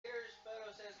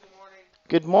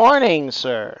Good morning,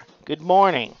 sir. Good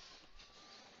morning.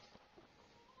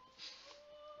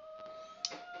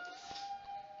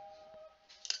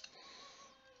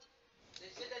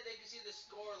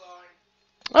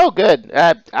 Oh, good.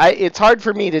 It's hard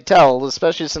for me to tell,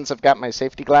 especially since I've got my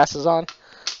safety glasses on.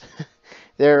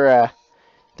 they're uh,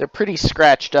 they're pretty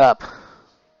scratched up.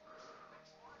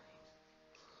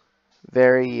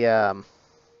 Very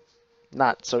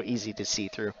not so easy to see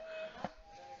through.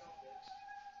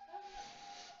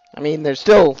 I mean, they're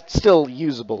still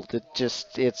usable.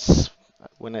 It's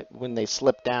when they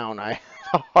slip down, I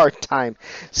have a hard time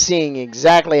seeing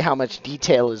exactly how much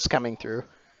detail is coming through.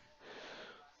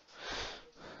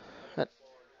 But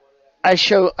I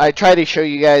try to show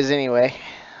you guys anyway.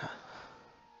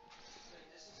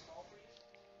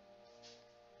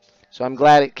 So I'm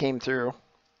glad it came through.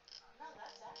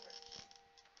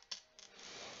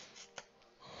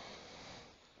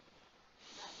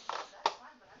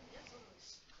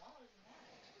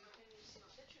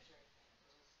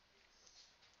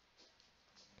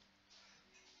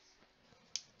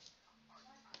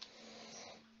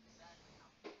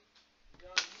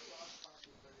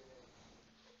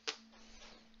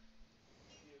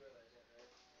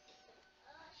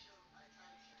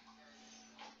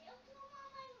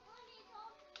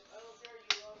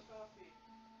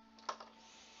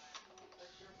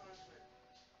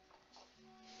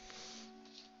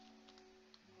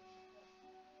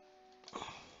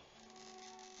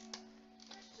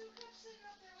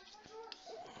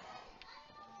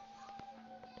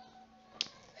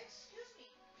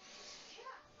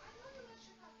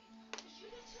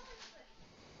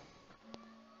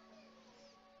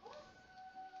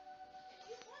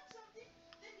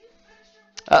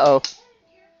 Uh-oh.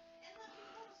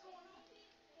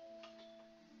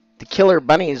 The killer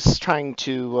bunny is trying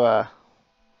to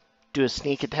do a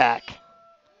sneak attack.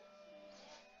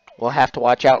 We'll have to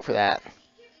watch out for that.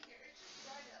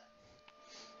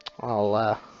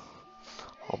 I'll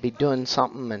be doing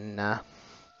something, and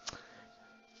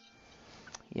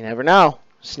you never know.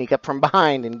 Sneak up from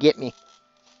behind and get me.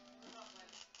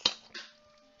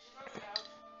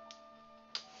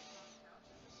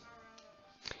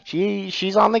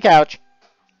 She's on the couch.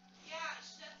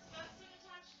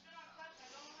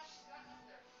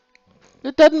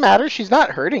 It doesn't matter. She's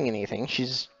not hurting anything.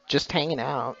 She's just hanging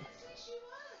out.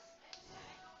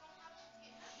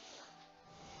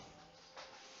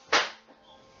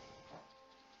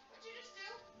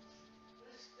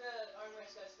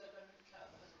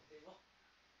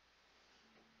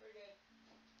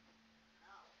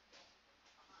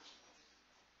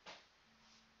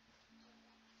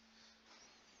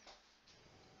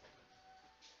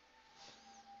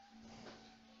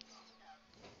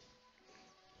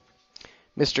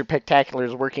 Mr. Pectacular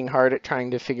is working hard at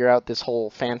trying to figure out this whole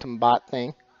phantom bot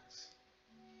thing.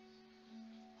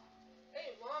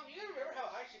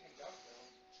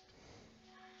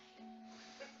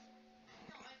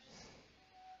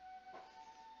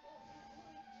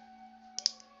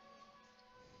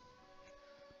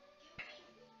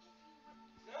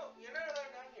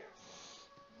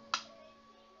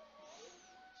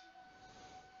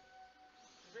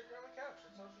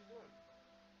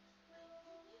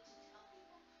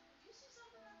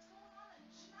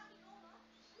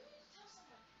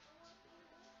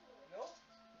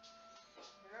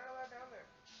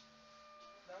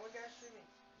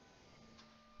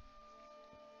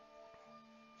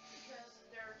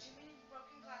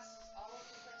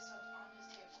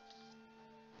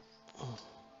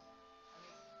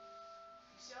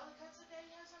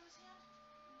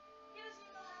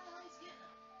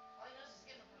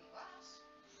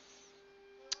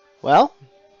 Well,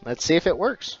 let's see if it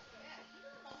works.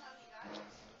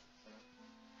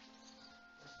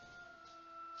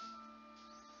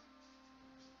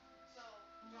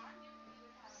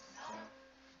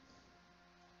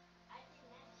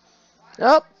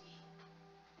 Oh.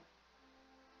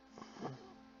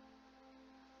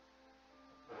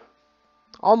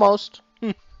 Almost.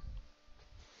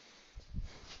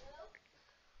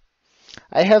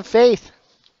 I have faith.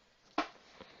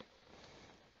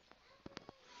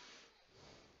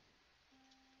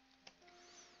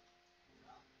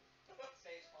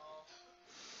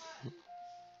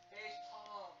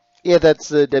 Yeah, that's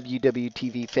the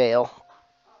WWTV fail.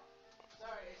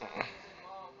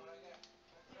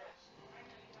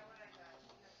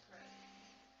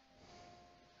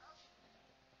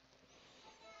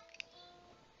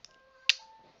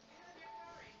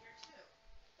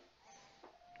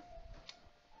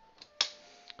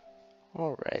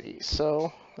 Alrighty,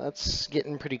 so that's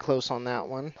getting pretty close on that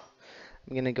one.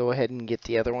 I'm going to go ahead and get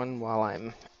the other one while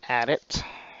I'm at it.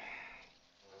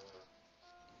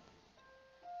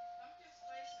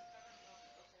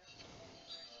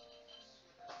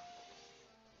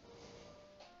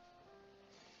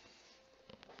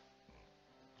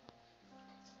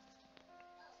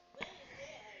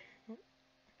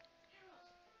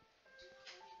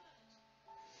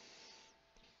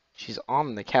 She's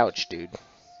on the couch, dude.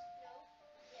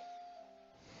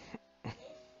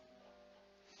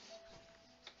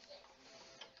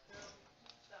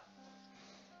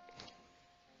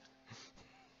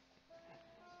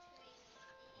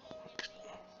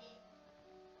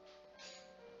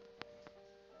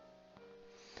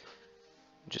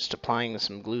 Just applying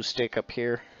some glue stick up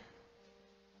here.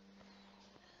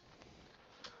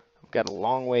 I've got a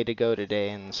long way to go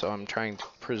today, and so I'm trying to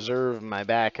preserve my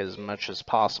back as much as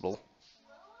possible.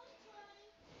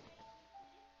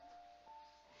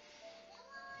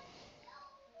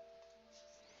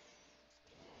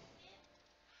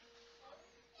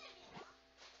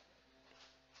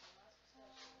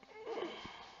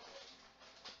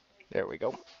 There we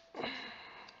go.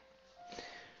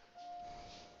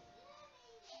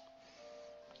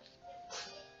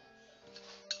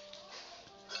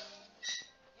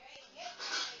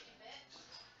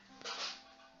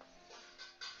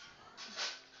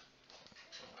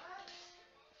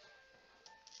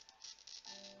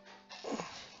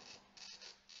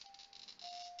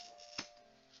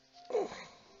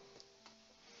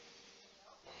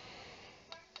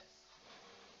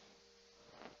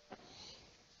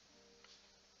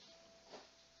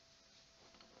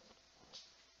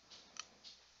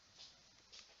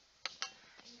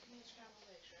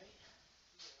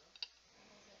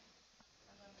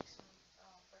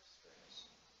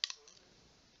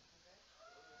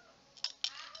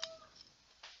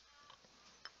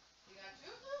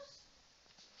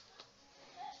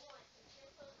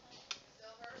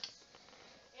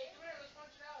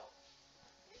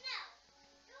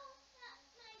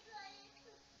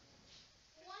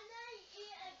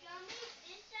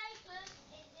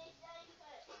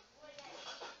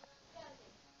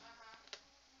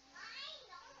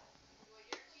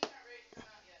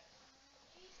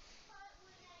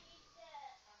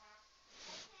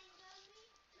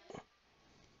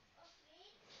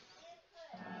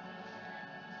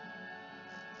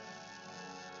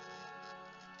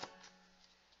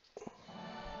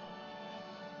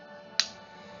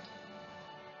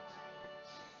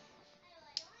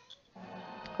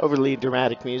 Overly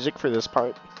dramatic music for this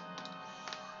part.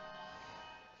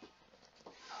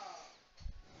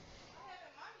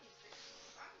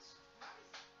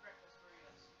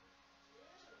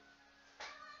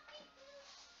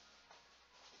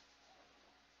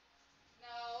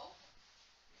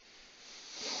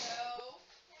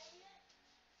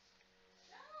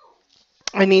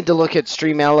 I need to look at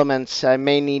Stream Elements. I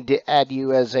may need to add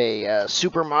you as a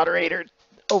super moderator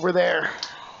over there.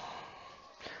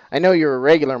 I know you're a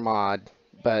regular mod,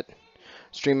 but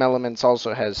Stream Elements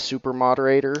also has super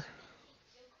moderator.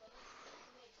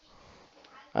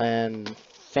 And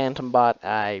Phantom Bot,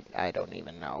 I don't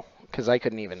even know, because I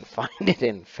couldn't even find it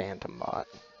in Phantom Bot.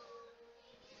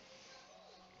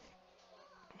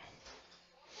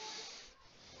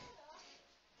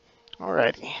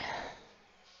 Alrighty.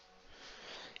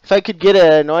 If I could get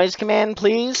a noise command,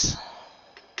 please.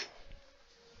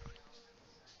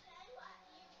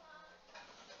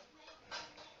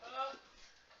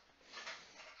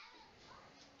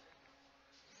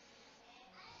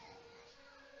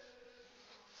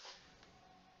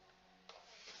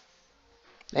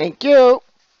 Thank you.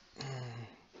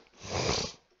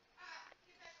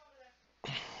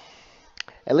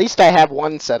 At least I have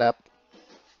one set up.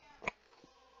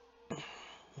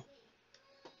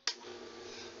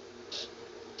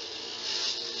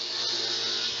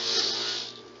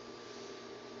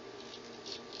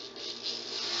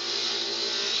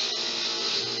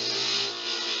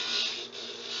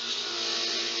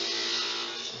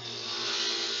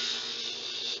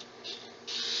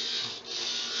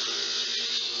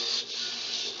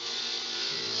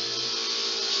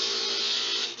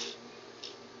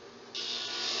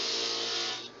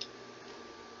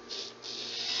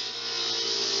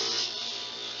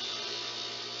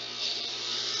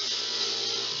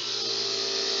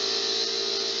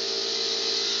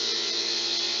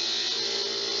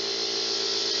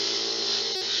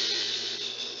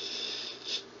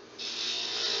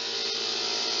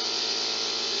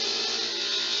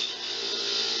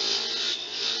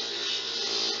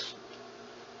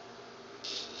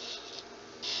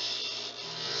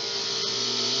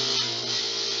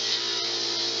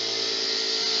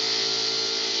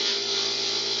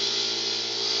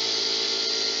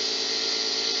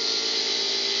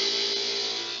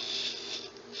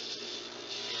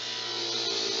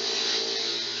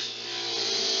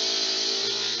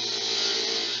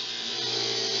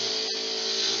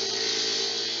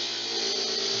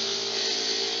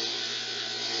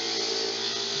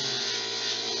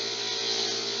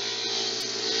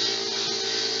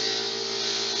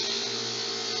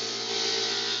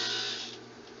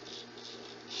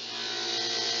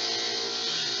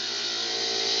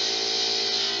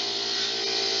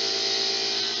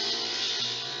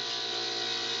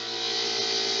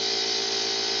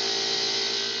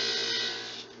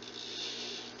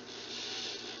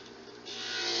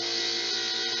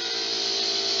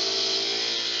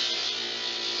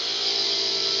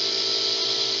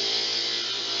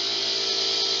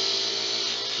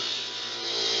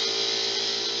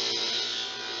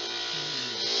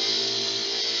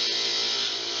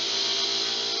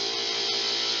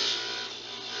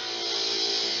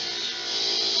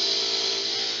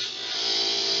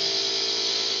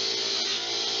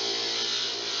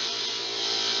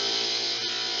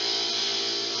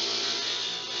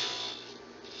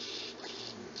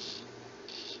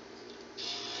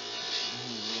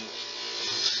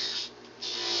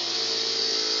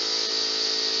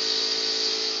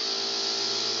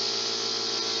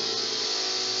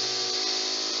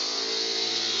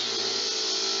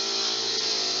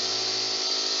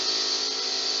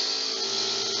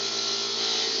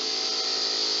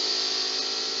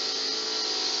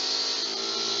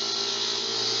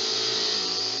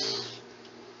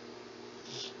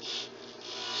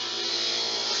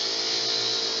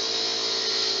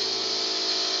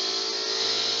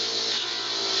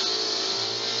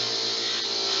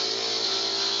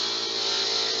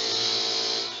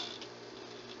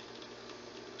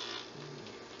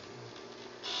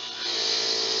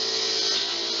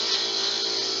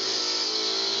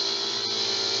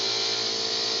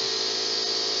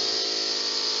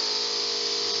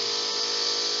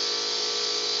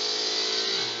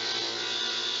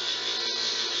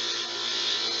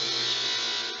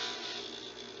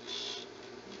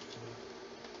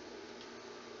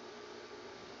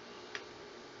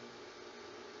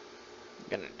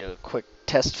 Gonna do a quick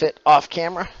test fit off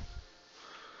camera.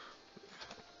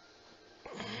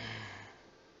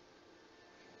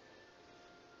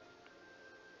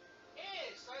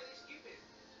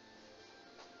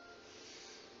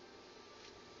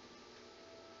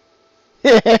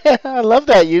 I love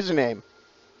that username.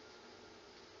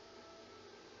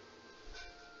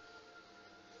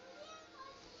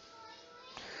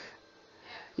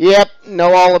 Yep,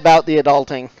 know all about the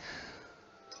adulting.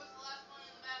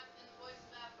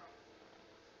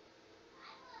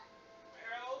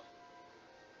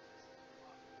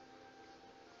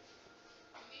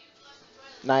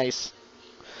 Nice.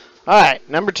 All right,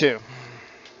 number 2.